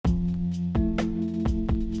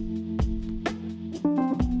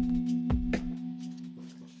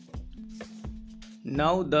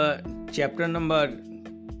Now the chapter number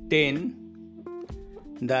 10,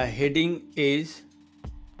 the heading is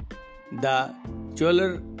the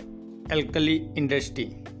Cholar Alkali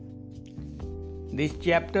Industry. This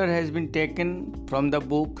chapter has been taken from the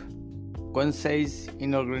book Concise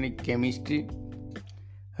Inorganic Chemistry,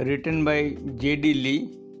 written by J.D.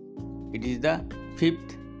 Lee. It is the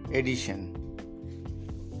 5th edition.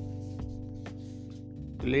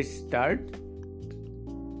 Let's start.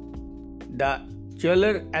 The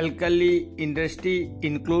Cholar Alkali industry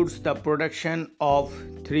includes the production of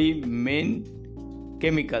three main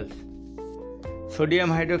chemicals: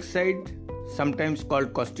 sodium hydroxide, sometimes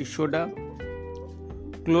called caustic soda,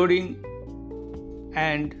 chlorine,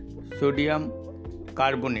 and sodium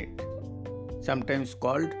carbonate, sometimes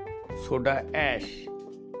called soda ash.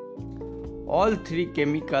 All three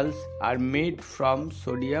chemicals are made from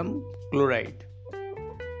sodium chloride.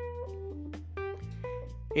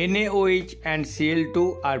 NaOH and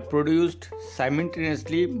Cl2 are produced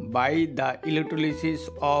simultaneously by the electrolysis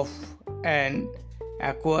of an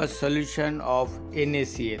aqueous solution of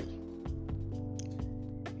NaCl.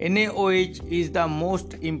 NaOH is the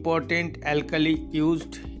most important alkali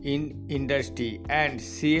used in industry, and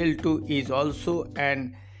Cl2 is also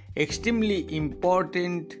an extremely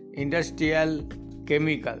important industrial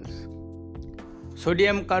chemical.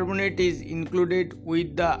 Sodium carbonate is included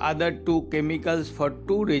with the other two chemicals for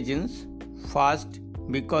two reasons. First,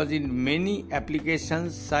 because in many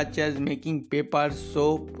applications such as making paper,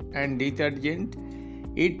 soap, and detergent,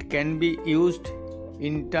 it can be used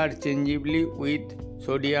interchangeably with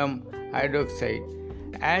sodium hydroxide.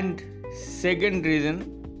 And second reason,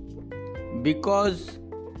 because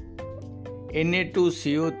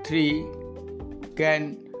Na2CO3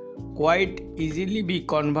 can quite easily be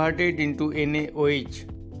converted into NaOH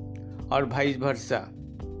or vice versa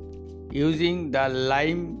using the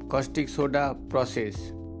lime caustic soda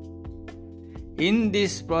process. In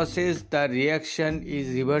this process, the reaction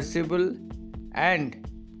is reversible, and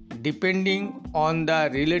depending on the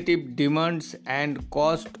relative demands and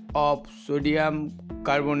cost of sodium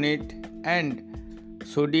carbonate and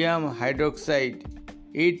sodium hydroxide,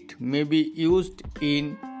 it may be used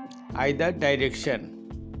in either direction.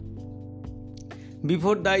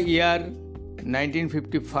 Before the year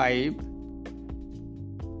 1955,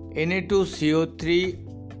 Na2CO3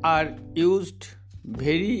 are used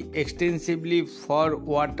very extensively for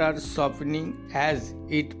water softening, as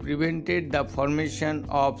it prevented the formation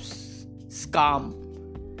of scum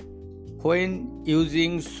when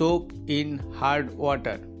using soap in hard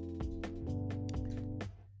water.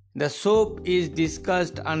 The soap is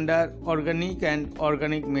discussed under organic and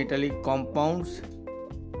organic metallic compounds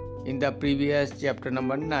in the previous chapter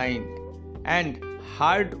number 9, and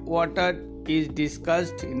hard water is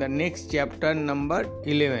discussed in the next chapter number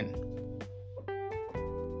 11.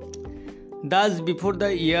 Thus, before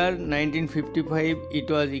the year 1955, it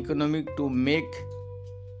was economic to make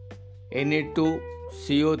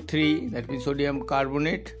Na2CO3, that means sodium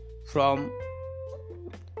carbonate, from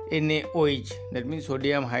NaOH, that means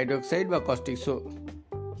sodium hydroxide or caustic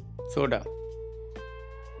soda.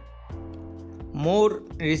 More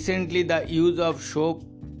recently, the use of soap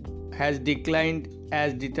has declined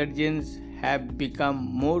as detergents have become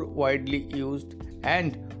more widely used,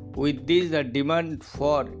 and with this, the demand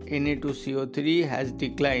for Na2CO3 has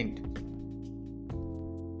declined.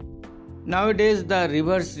 Nowadays, the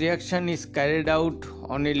reverse reaction is carried out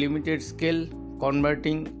on a limited scale,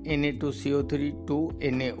 converting Na2CO3 to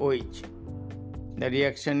NaOH. The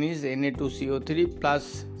reaction is Na2CO3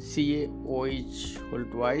 plus CaOH whole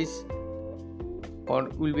twice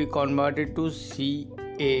will be converted to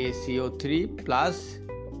CaCO3 plus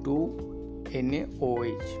 2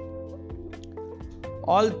 NaOH.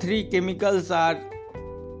 All three chemicals are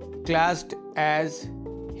classed as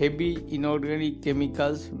heavy inorganic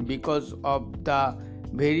chemicals because of the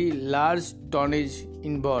very large tonnage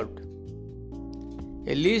involved.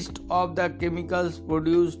 A list of the chemicals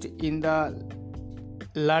produced in the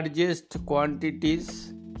largest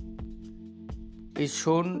quantities is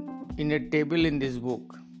shown in a table in this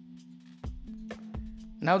book.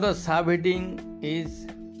 Now the subheading is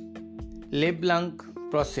Leblanc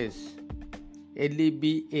process,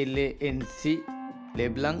 LEBLANC,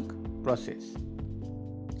 Leblanc process.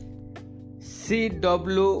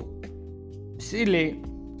 C.W. Seeley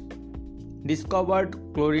discovered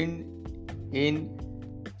chlorine in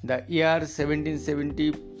the year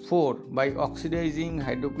 1774 by oxidizing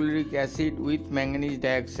hydrochloric acid with manganese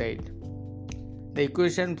dioxide. The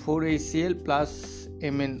equation 4HCl plus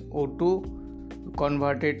MnO2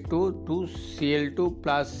 converted to 2Cl2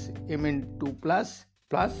 plus Mn2 plus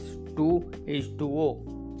 2H2O.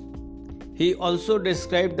 He also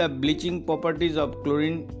described the bleaching properties of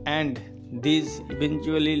chlorine, and these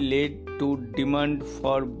eventually led to demand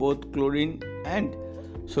for both chlorine and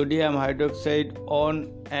sodium hydroxide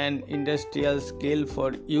on an industrial scale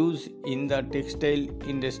for use in the textile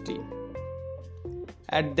industry.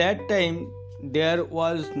 At that time, there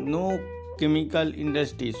was no chemical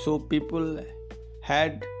industry, so people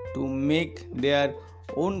had to make their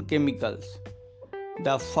own chemicals.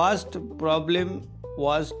 The first problem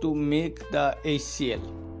was to make the HCl.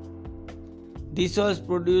 This was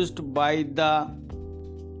produced by the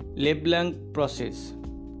Leblanc process.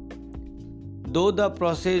 Though the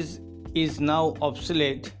process is now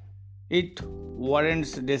obsolete, it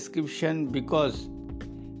warrants description because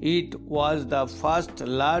it was the first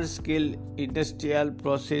large-scale industrial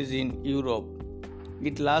process in Europe.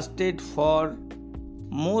 It lasted for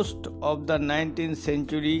most of the 19th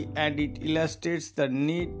century, and it illustrates the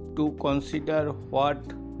need to consider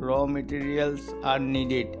what raw materials are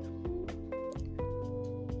needed,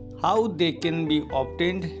 how they can be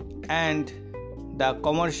obtained, and the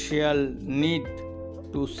commercial need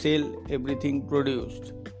to sell everything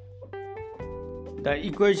produced. The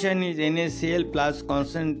equation is NaCl plus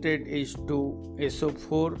concentrate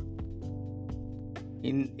H2SO4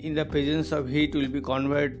 in the presence of heat will be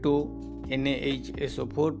converted to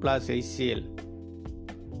NaHSO4 plus HCl.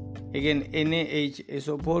 Again,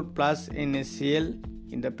 NaHSO4 plus NaCl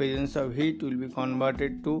in the presence of heat will be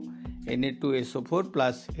converted to Na2SO4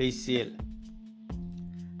 plus HCl.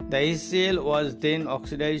 The HCl was then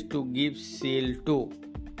oxidized to give Cl2.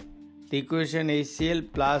 The equation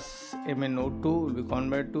HCl plus MnO2 will be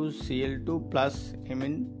converted to Cl2 plus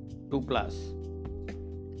Mn2 plus.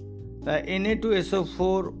 The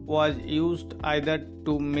Na2SO4 was used either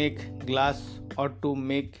to make glass or to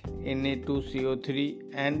make Na2CO3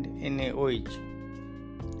 and NaOH.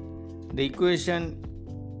 The equation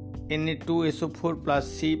Na2SO4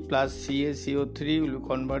 plus C plus CaCO3 will be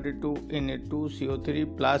converted to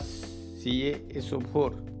Na2CO3 plus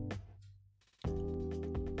CaSO4.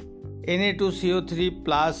 Na2CO3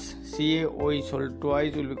 plus CaOH whole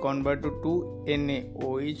twice will be converted to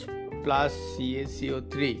NaOH plus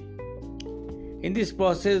CaCO3. In this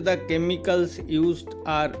process, the chemicals used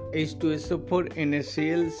are H2SO4,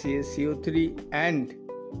 NaCl, CaCO3 and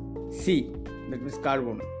C, that means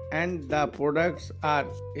carbon, and the products are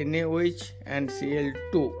NaOH and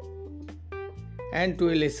Cl2 and to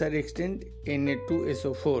a lesser extent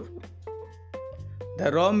Na2SO4.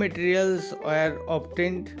 The raw materials were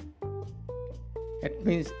obtained, that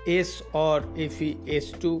means S or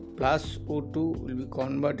FeS2 plus O2 will be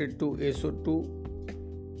converted to SO2,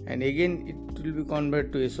 and again it will be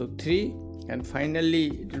converted to SO3, and finally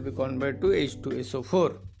it will be converted to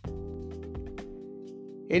H2SO4.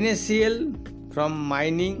 NaCl from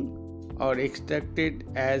mining or extracted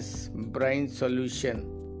as brine solution.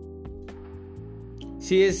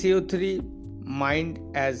 CaCO3 mined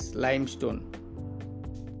as limestone.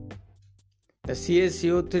 The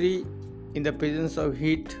CaCO3 in the presence of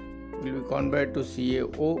heat will be converted to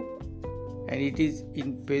CaO, and it is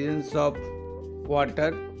in presence of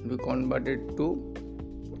water will be converted to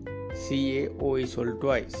CaOH whole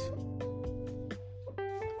twice.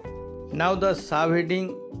 Now the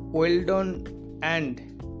subheading Weldon and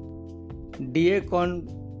Diacon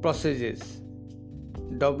processes.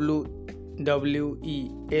 WELDON,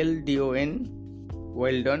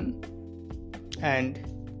 Weldon, and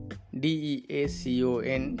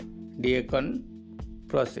DEACON, Diacon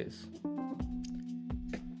process.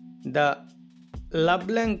 The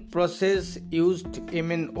Leblanc process used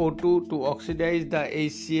MnO2 to oxidize the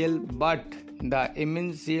HCl, but the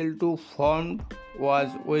MnCl2 formed was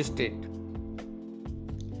wasted.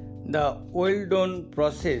 The Weldon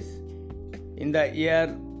process in the year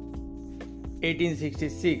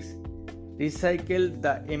 1866 recycled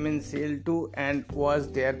the MnCl2 and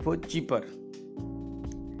was therefore cheaper.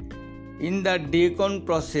 In the Diacon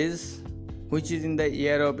process, which is in the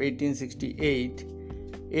year of 1868,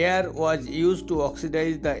 air was used to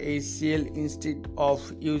oxidize the HCl instead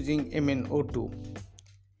of using MnO2.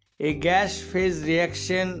 A gas phase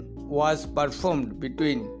reaction was performed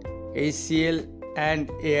between HCl and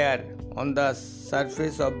air on the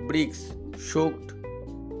surface of bricks soaked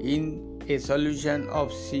in a solution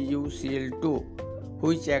of CuCl2,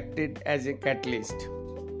 which acted as a catalyst.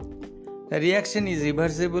 The reaction is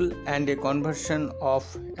reversible and a conversion of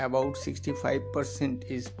about 65%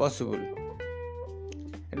 is possible.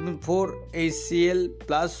 It means 4 HCl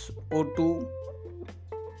plus O2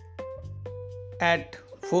 at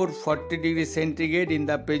 440 degrees centigrade in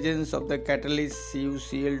the presence of the catalyst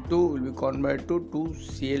CuCl2 will be converted to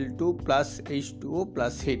 2Cl2 plus H2O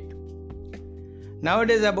plus heat.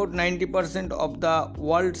 Nowadays, about 90% of the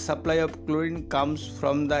world supply of chlorine comes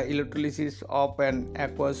from the electrolysis of an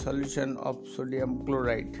aqueous solution of sodium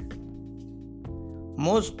chloride.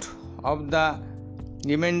 Most of the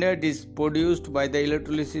remainder is produced by the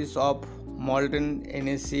electrolysis of molten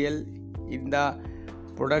NaCl in the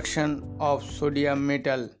production of sodium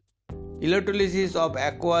metal, electrolysis of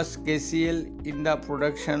aqueous KCl in the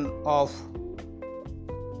production of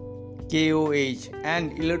KOH,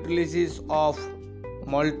 and electrolysis of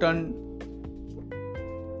molten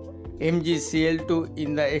MgCl2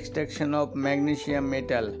 in the extraction of magnesium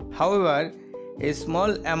metal. However, a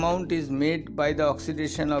small amount is made by the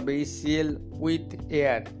oxidation of HCl with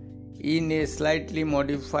air in a slightly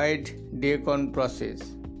modified Diacon process.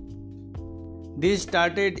 This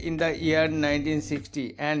started in the year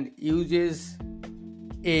 1960 and uses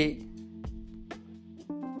a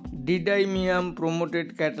didymium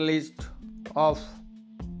promoted catalyst of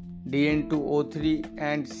DN2O3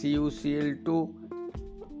 and CuCl2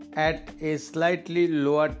 at a slightly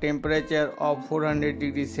lower temperature of 400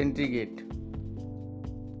 degrees centigrade.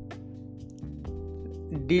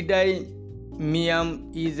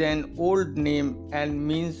 Didymium is an old name and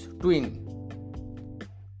means twin.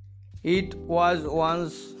 It was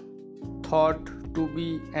once thought to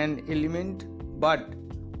be an element but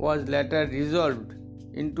was later resolved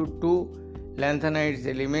into two lanthanides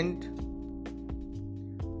element,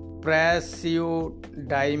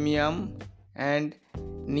 praseodymium and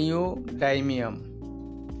neodymium.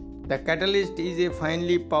 The catalyst is a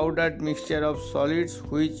finely powdered mixture of solids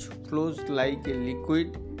which flows like a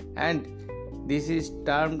liquid, and this is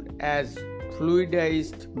termed as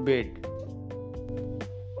fluidized bed.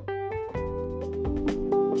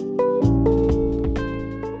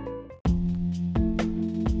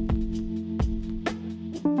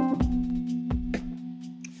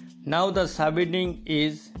 Now the subheading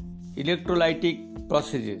is electrolytic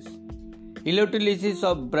processes. Electrolysis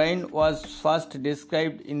of brine was first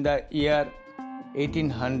described in the year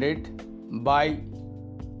 1800 by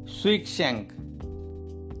Cruikshank,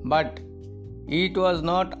 but it was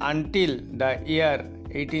not until the year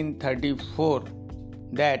 1834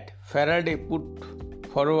 that Faraday put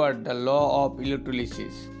forward the law of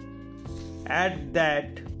electrolysis. At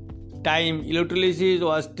that time, electrolysis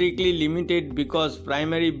was strictly limited because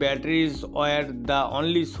primary batteries were the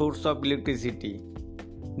only source of electricity.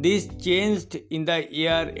 This changed in the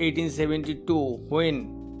year 1872 when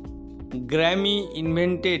Grammy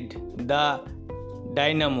invented the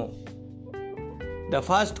dynamo. The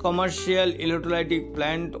first commercial electrolytic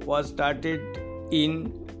plant was started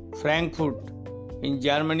in Frankfurt in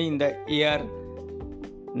Germany in the year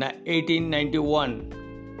 1891,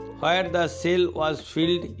 where the cell was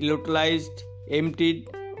filled, electrolyzed, emptied,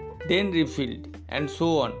 then refilled, and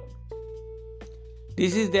so on.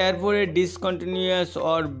 This is therefore a discontinuous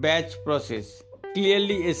or batch process.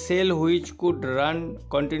 Clearly, a cell which could run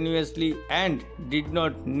continuously and did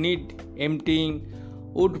not need emptying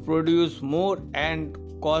would produce more and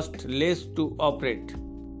cost less to operate.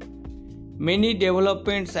 Many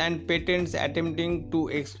developments and patents attempting to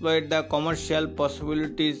exploit the commercial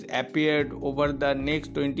possibilities appeared over the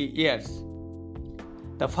next 20 years.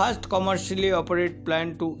 The first commercially operated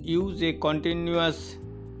plant to use a continuous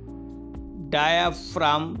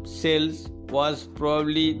diaphragm cells was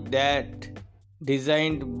probably that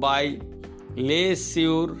designed by Le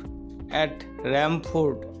Sueur at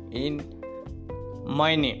Ramford in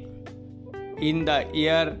Maine in the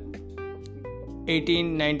year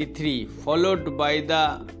 1893, followed by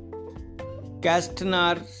the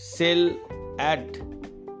Castner cell at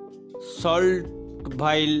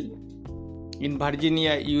Saltville in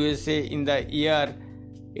Virginia, USA in the year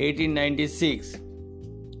 1896.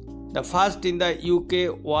 The first in the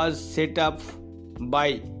UK was set up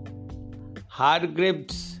by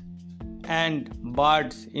Hargreaves and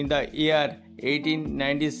Barts in the year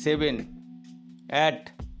 1897 at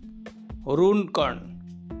Runcorn.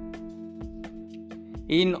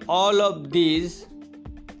 In all of these,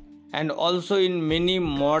 and also in many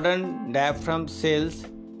modern diaphragm cells,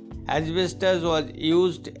 asbestos was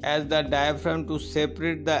used as the diaphragm to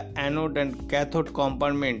separate the anode and cathode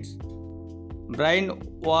compartments. Brine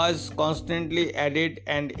was constantly added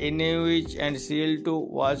and NaOH and Cl2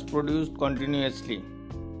 was produced continuously.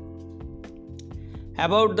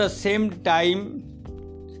 About the same time,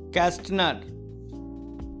 Castner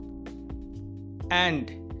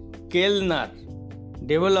and Kellner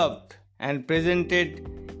developed and presented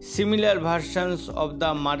similar versions of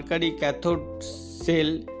the mercury cathode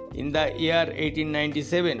cell in the year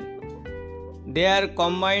 1897. Their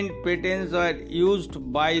combined patents were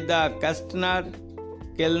used by the Castner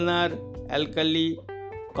Kellner Alkali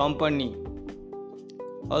Company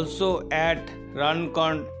also at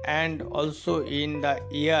Runcorn and also in the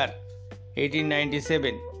year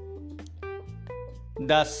 1897.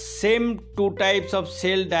 The same two types of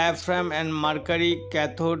cell, diaphragm and mercury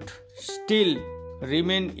cathode, still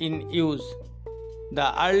remain in use.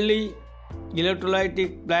 The early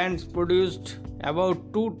electrolytic plants produced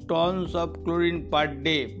about 2 tons of chlorine per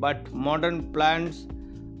day, but modern plants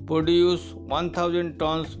produce 1000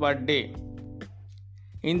 tons per day.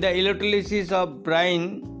 In the electrolysis of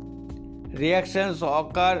brine, reactions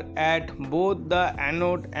occur at both the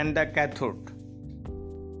anode and the cathode.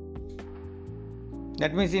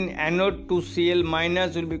 That means in anode 2Cl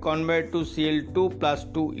minus will be converted to Cl2 plus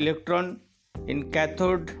 2 electron. In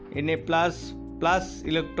cathode Na plus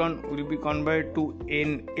electron will be converted to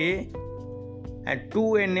Na, and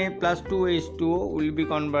 2Na plus 2H2O will be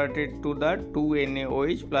converted to the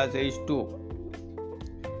 2NaOH plus H2O.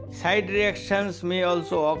 Side reactions may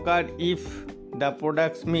also occur if the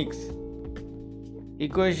products mix.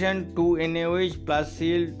 Equation 2NaOH plus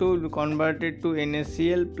Cl2 will be converted to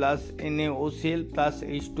NaCl plus NaOCl plus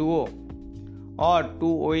H2O, or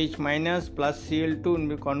 2OH minus plus Cl2 will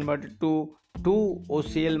be converted to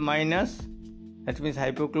 2OCl minus, that means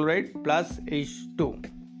hypochlorite, plus H2.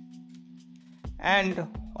 And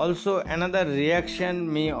also another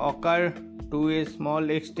reaction may occur to a small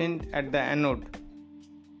extent at the anode.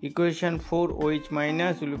 Equation 4OH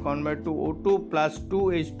minus will be converted to O2 plus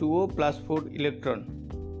 2H2O plus 4 electron.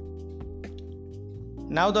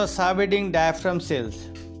 Now the subheading diaphragm cells.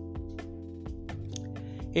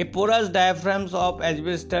 A porous diaphragm of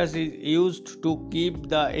asbestos is used to keep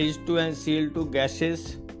the H2 and Cl2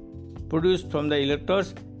 gases produced from the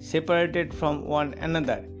electrodes separated from one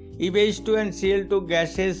another. If H2 and Cl2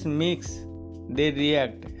 gases mix, they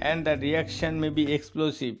react, and the reaction may be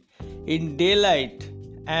explosive. In daylight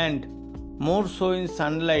and more so in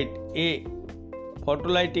sunlight, a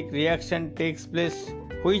photolytic reaction takes place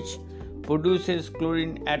which produces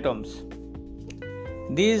chlorine atoms.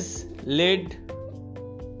 This led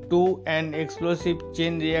to an explosive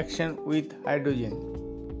chain reaction with hydrogen.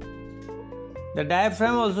 The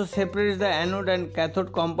diaphragm also separates the anode and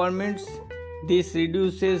cathode compartments. This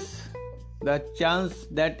reduces the chance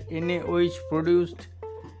that NaOH produced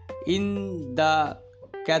in the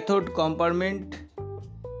cathode compartment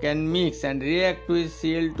can mix and react with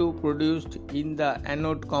Cl2 produced in the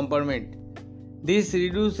anode compartment. This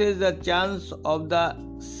reduces the chance of the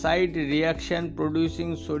side reaction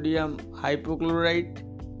producing sodium hypochlorite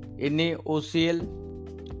NaOCl.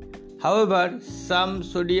 However, some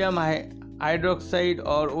sodium hydroxide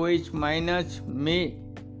or OH minus may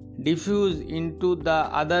diffuse into the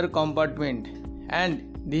other compartment, and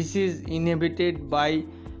this is inhibited by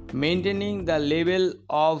maintaining the level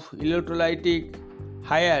of electrolytic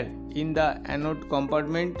higher in the anode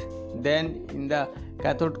compartment than in the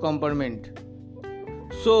cathode compartment.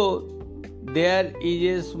 So there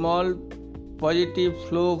is a small positive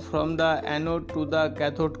flow from the anode to the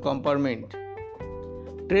cathode compartment.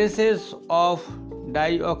 Traces of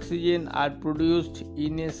dioxygen are produced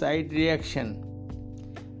in a side reaction.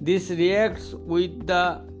 This reacts with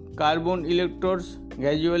the carbon electrodes,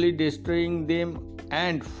 gradually destroying them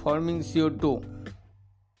and forming CO2.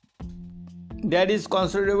 There is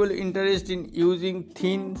considerable interest in using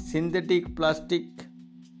thin synthetic plastic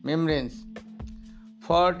membranes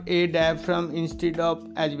for a diaphragm instead of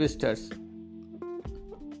asbestos.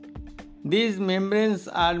 These membranes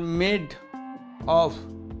are made of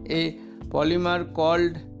a polymer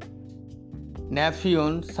called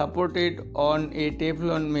Nafion supported on a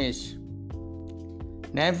Teflon mesh.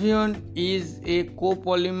 Nafion is a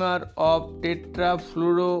copolymer of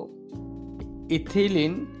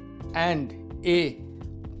tetrafluoroethylene and a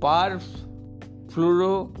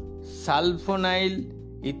perfluorosulfonyl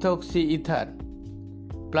ethoxyether.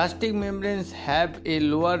 Plastic membranes have a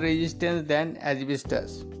lower resistance than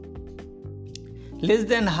asbestos. Less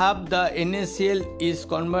than half the NaCl is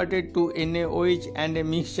converted to NaOH, and a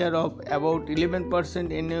mixture of about 11%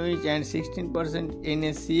 NaOH and 16%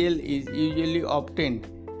 NaCl is usually obtained.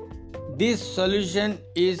 This solution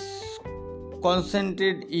is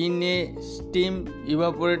concentrated in a steam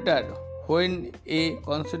evaporator. When a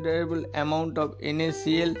considerable amount of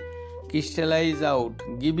NaCl crystallizes out,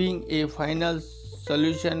 giving a final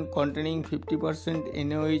solution containing 50%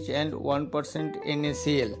 NaOH and 1%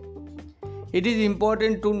 NaCl. It is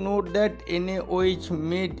important to note that NaOH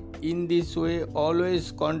made in this way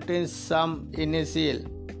always contains some NaCl.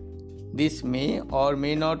 This may or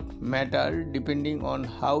may not matter depending on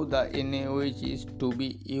how the NaOH is to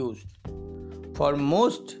be used. For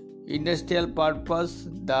most industrial purpose,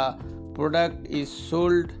 the product is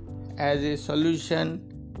sold as a solution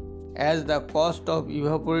as the cost of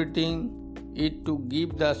evaporating it to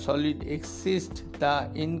give the solid exceeds the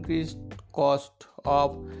increased cost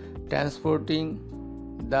of transporting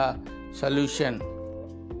the solution.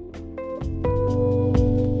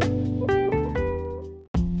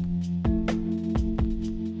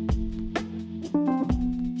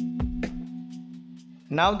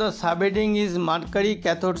 Now the subheading is mercury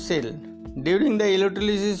cathode cell. During the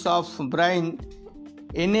electrolysis of brine,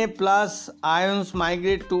 Na plus ions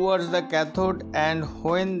migrate towards the cathode, and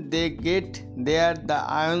when they get there, the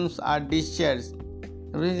ions are discharged.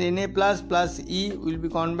 Na plus E will be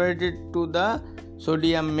converted to the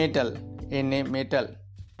sodium metal, Na metal.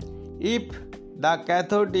 If the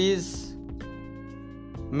cathode is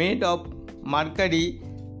made of mercury,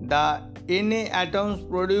 the Na atoms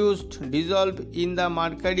produced dissolve in the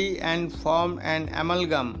mercury and form an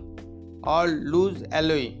amalgam or loose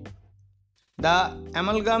alloy. The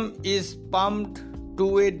amalgam is pumped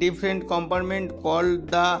to a different compartment called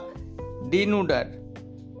the denuder,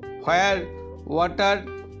 where water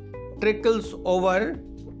trickles over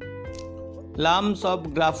lumps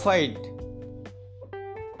of graphite,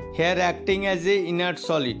 here acting as an inert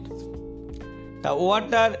solid. The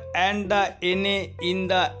water and the Na in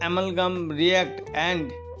the amalgam react,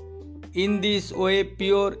 and in this way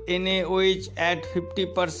pure NaOH at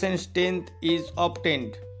 50% strength is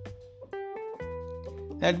obtained.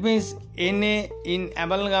 That means Na in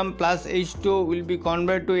amalgam plus H2 will be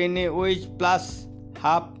converted to NaOH plus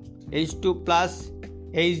half H2 plus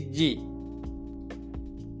Hg.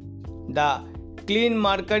 The clean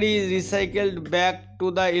mercury is recycled back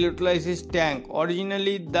to the electrolysis tank.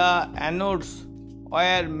 Originally the anodes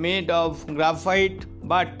were made of graphite,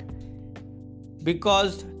 but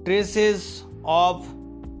because traces of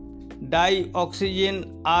dioxygen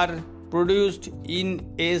are produced in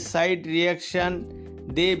a side reaction,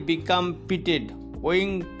 they become pitted,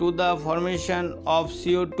 owing to the formation of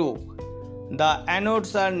CO2. The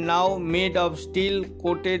anodes are now made of steel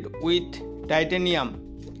coated with titanium.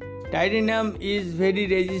 Titanium is very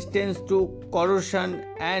resistant to corrosion,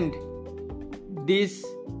 and this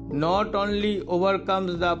not only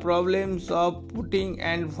overcomes the problems of putting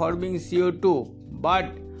and forming CO2,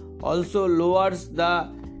 but also lowers the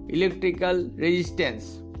electrical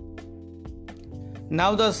resistance.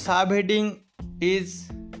 Now the subheading is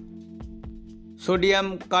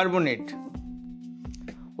sodium carbonate.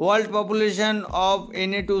 World population of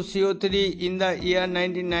Na2CO3 in the year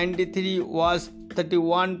 1993 was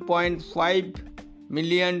 31.5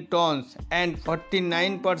 million tons, and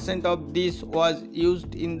 49% of this was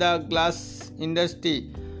used in the glass industry.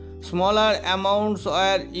 Smaller amounts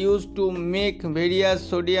were used to make various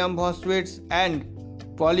sodium phosphates and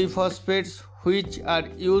polyphosphates, which are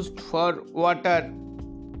used for water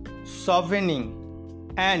softening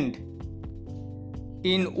and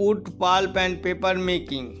in wood pulp and paper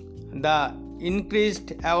making. The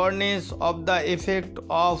increased awareness of the effect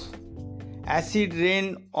of acid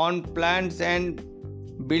rain on plants and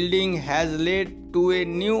building has led to a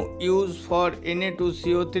new use for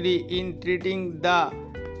Na2CO3 in treating the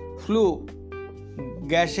flue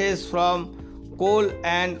gases from coal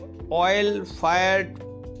and oil fired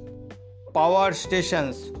power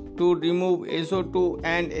stations to remove SO2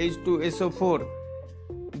 and H2SO4.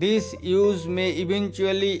 This use may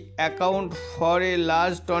eventually account for a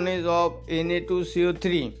large tonnage of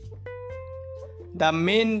Na2CO3. The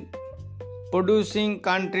main producing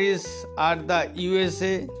countries are the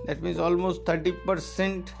USA, that means almost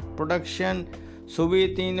 30% production,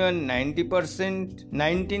 Soviet Union 90%,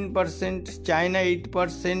 19%, China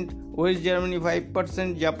 8%, West Germany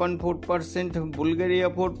 5%, Japan 4%, Bulgaria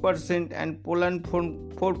 4%, and Poland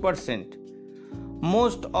 4%.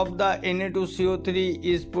 Most of the Na2CO3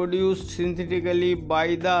 is produced synthetically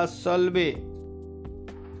by the Solvay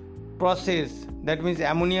process, that means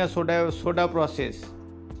ammonia soda process.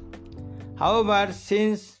 However,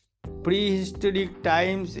 since prehistoric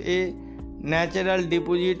times, a natural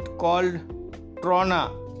deposit called trona,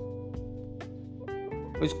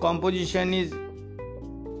 whose composition is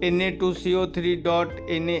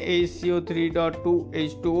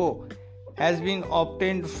Na2CO3.NaHCO3.2H2O, has been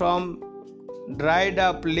obtained from dried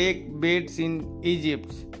up lake beds in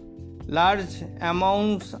Egypt. Large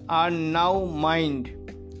amounts are now mined,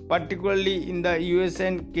 particularly in the US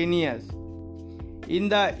and Kenya. In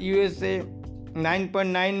the USA,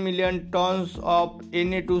 9.9 million tons of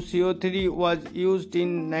Na2CO3 was used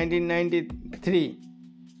in 1993.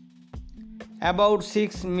 About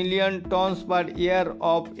 6 million tons per year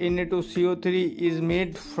of Na2CO3 is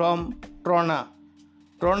made from trona.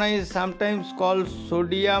 Trona is sometimes called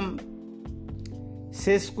sodium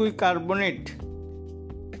sesquicarbonate,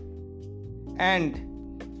 and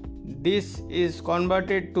this is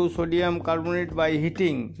converted to sodium carbonate by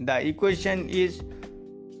heating. The equation is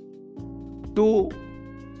 2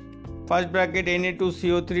 first bracket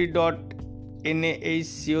Na2CO3 dot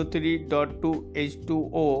NaHCO3 dot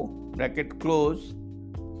 2H2O bracket close.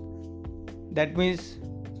 That means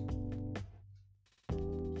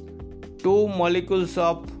 2 molecules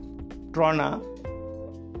of trona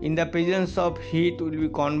in the presence of heat will be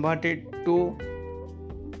converted to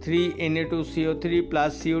 3 Na2CO3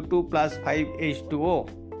 plus CO2 plus 5 H2O.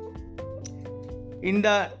 In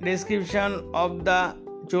the description of the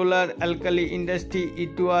Cholar alkali industry,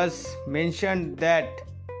 it was mentioned that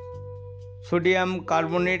sodium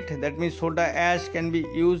carbonate, that means soda ash, can be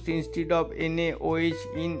used instead of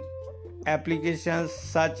NaOH in applications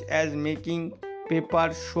such as making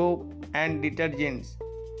paper, soap and detergents,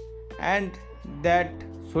 and that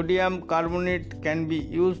sodium carbonate can be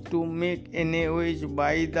used to make NaOH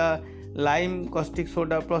by the lime caustic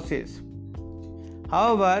soda process.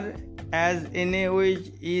 However, as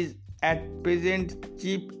NaOH is at present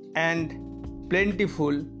cheap and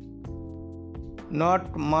plentiful,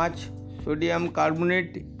 not much sodium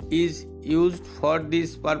carbonate is used for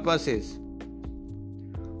these purposes.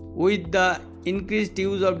 With the increased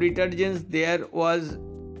use of detergents,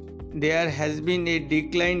 there has been a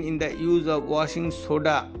decline in the use of washing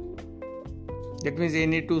soda, that means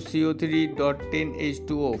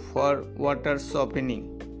Na2CO3.10H2O, for water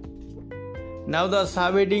softening. Now the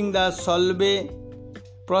Savating the Solvay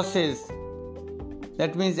process,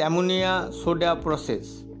 that means ammonia soda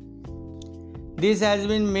process. This has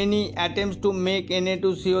been many attempts to make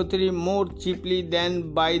Na2CO3 more cheaply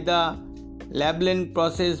than by the Lablin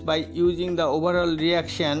process by using the overall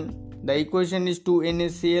reaction. The equation is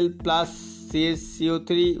 2NaCl plus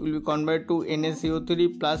CaCO3 will be converted to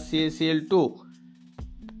NaCO3 plus CaCl2.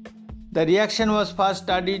 The reaction was first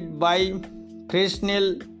studied by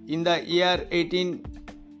Fresnel in the year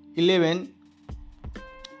 1811,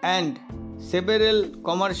 and several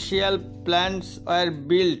commercial plants were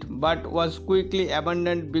built but was quickly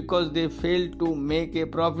abandoned because they failed to make a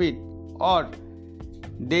profit, or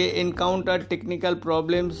they encountered technical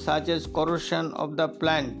problems such as corrosion of the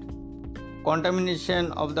plant,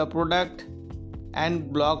 contamination of the product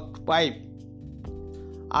and blocked pipe.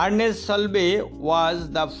 Ernest Solvay was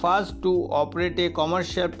the first to operate a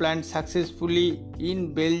commercial plant successfully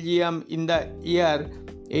in Belgium in the year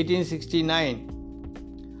 1869.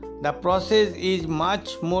 The process is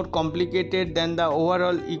much more complicated than the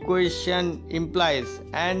overall equation implies,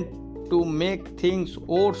 and to make things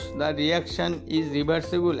worse, the reaction is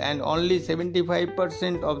reversible and only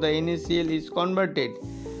 75% of the NaCl is converted.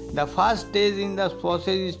 The first stage in the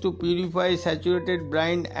process is to purify saturated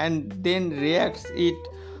brine and then reacts it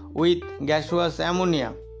with gaseous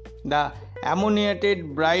ammonia. The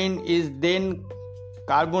ammoniated brine is then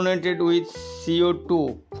carbonated with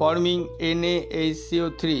CO2, forming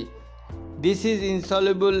NaHCO3. This is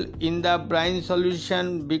insoluble in the brine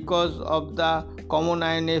solution because of the common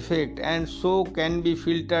ion effect, and so can be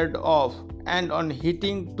filtered off, and on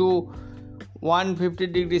heating to 150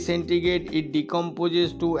 degrees centigrade it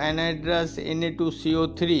decomposes to anhydrous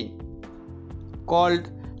Na2CO3,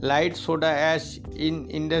 called light soda ash in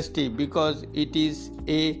industry because it is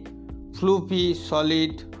a fluffy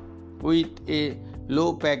solid with a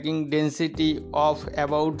low packing density of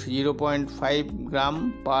about 0.5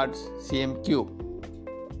 gram per cm cube.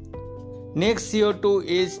 Next, CO2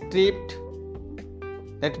 is stripped,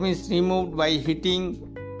 that means removed by heating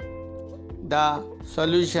the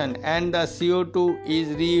solution, and the CO2 is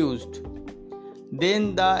reused.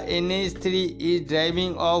 Then the NH3 is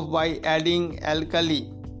driven off by adding alkali,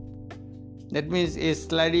 that means a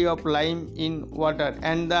slurry of lime in water,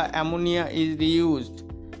 and the ammonia is reused.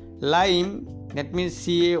 Lime, that means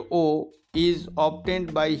CaO, is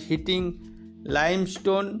obtained by heating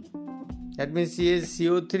limestone, that means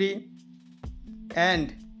CaCO3,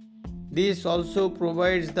 and this also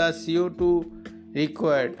provides the CO2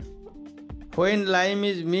 required. When lime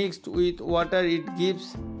is mixed with water, it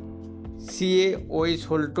gives CaOH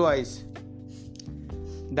whole twice.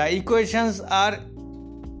 The equations are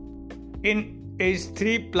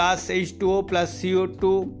NH3 plus H2O plus CO2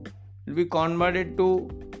 will be converted to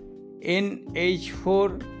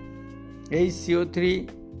NH4 HCO3.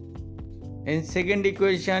 In second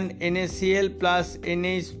equation, NaCl plus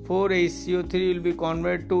NH4 HCO3 will be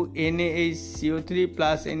converted to NaHCO3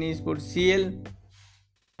 plus NH4Cl.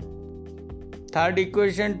 Third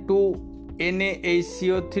equation, 2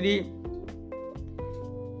 NaHCO3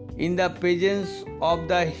 in the presence of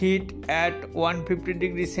the heat at 150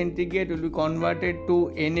 degrees centigrade will be converted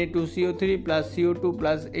to Na2CO3 plus CO2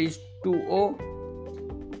 plus H2O.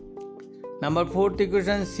 Number fourth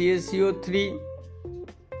equation, CaCO3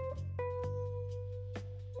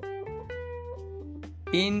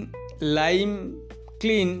 in lime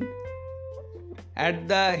clean at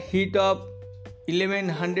the heat of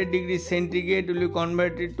 1100 degrees centigrade will be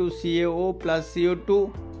converted to CaO plus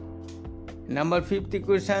CO2. Number fifth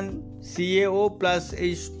equation, CaO plus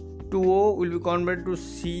H2O will be converted to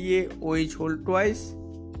CaOH whole twice.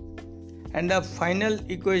 And the final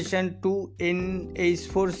equation,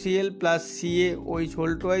 2NH4Cl plus CaOH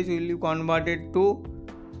whole twice will be converted to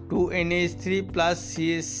 2NH3 plus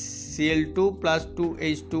CaCl2 plus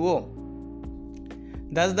 2H2O.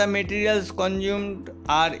 Thus the materials consumed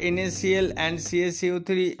are NaCl and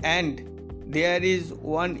CaCO3, and there is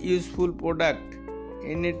one useful product,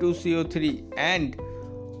 Na2CO3, and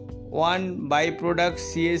one byproduct,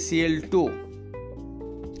 CaCl2.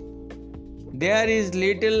 There is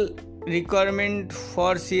little requirement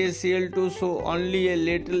for CaCl2, so only a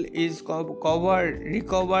little is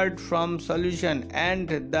recovered from solution and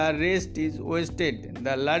the rest is wasted.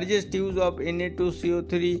 The largest use of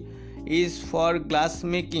Na2CO3 is for glass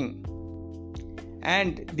making,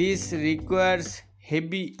 and this requires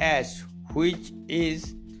heavy ash, which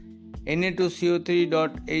is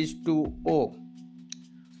Na2CO3.H2O.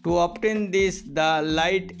 To obtain this, the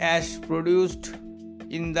light ash produced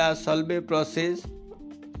in the Solvay process,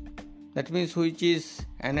 that means which is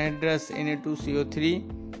anhydrous Na2CO3,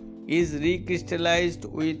 is recrystallized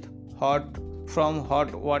from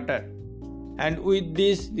hot water. And with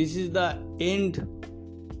this is the end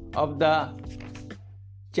of the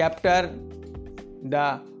chapter,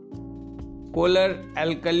 the polar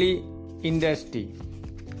alkali industry.